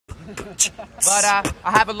But I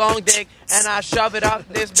have a long dick and I shove it up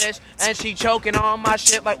this bitch and she choking on my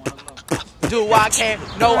shit like, do I care?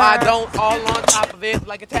 No, I don't. All on top of it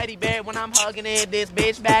like a teddy bear when I'm hugging it. This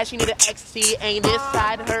bitch bad, she need an ecstasy. Ain't this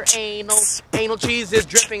side of her anal. Anal cheese is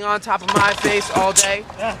dripping on top of my face all day.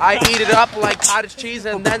 I eat it up like cottage cheese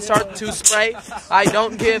and then start to spray. I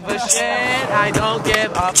don't give a shit. I don't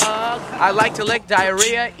give a fuck. I like to lick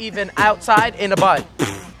diarrhea even outside in a butt.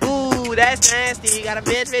 Ooh, that's nasty. Got a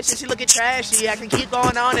bitch and she looking trashy. I can keep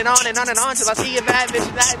going on and on and on and on till I see a bad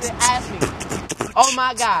bitch that ask me. Oh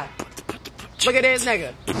my god. Look at this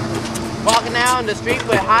nigga. Walking down the street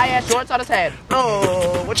with high-ass shorts on his head.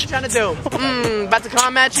 Oh, what you trying to do? About to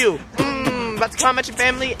come at you. About to come at your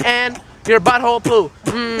family and your butthole poo.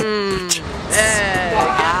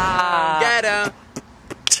 Yeah.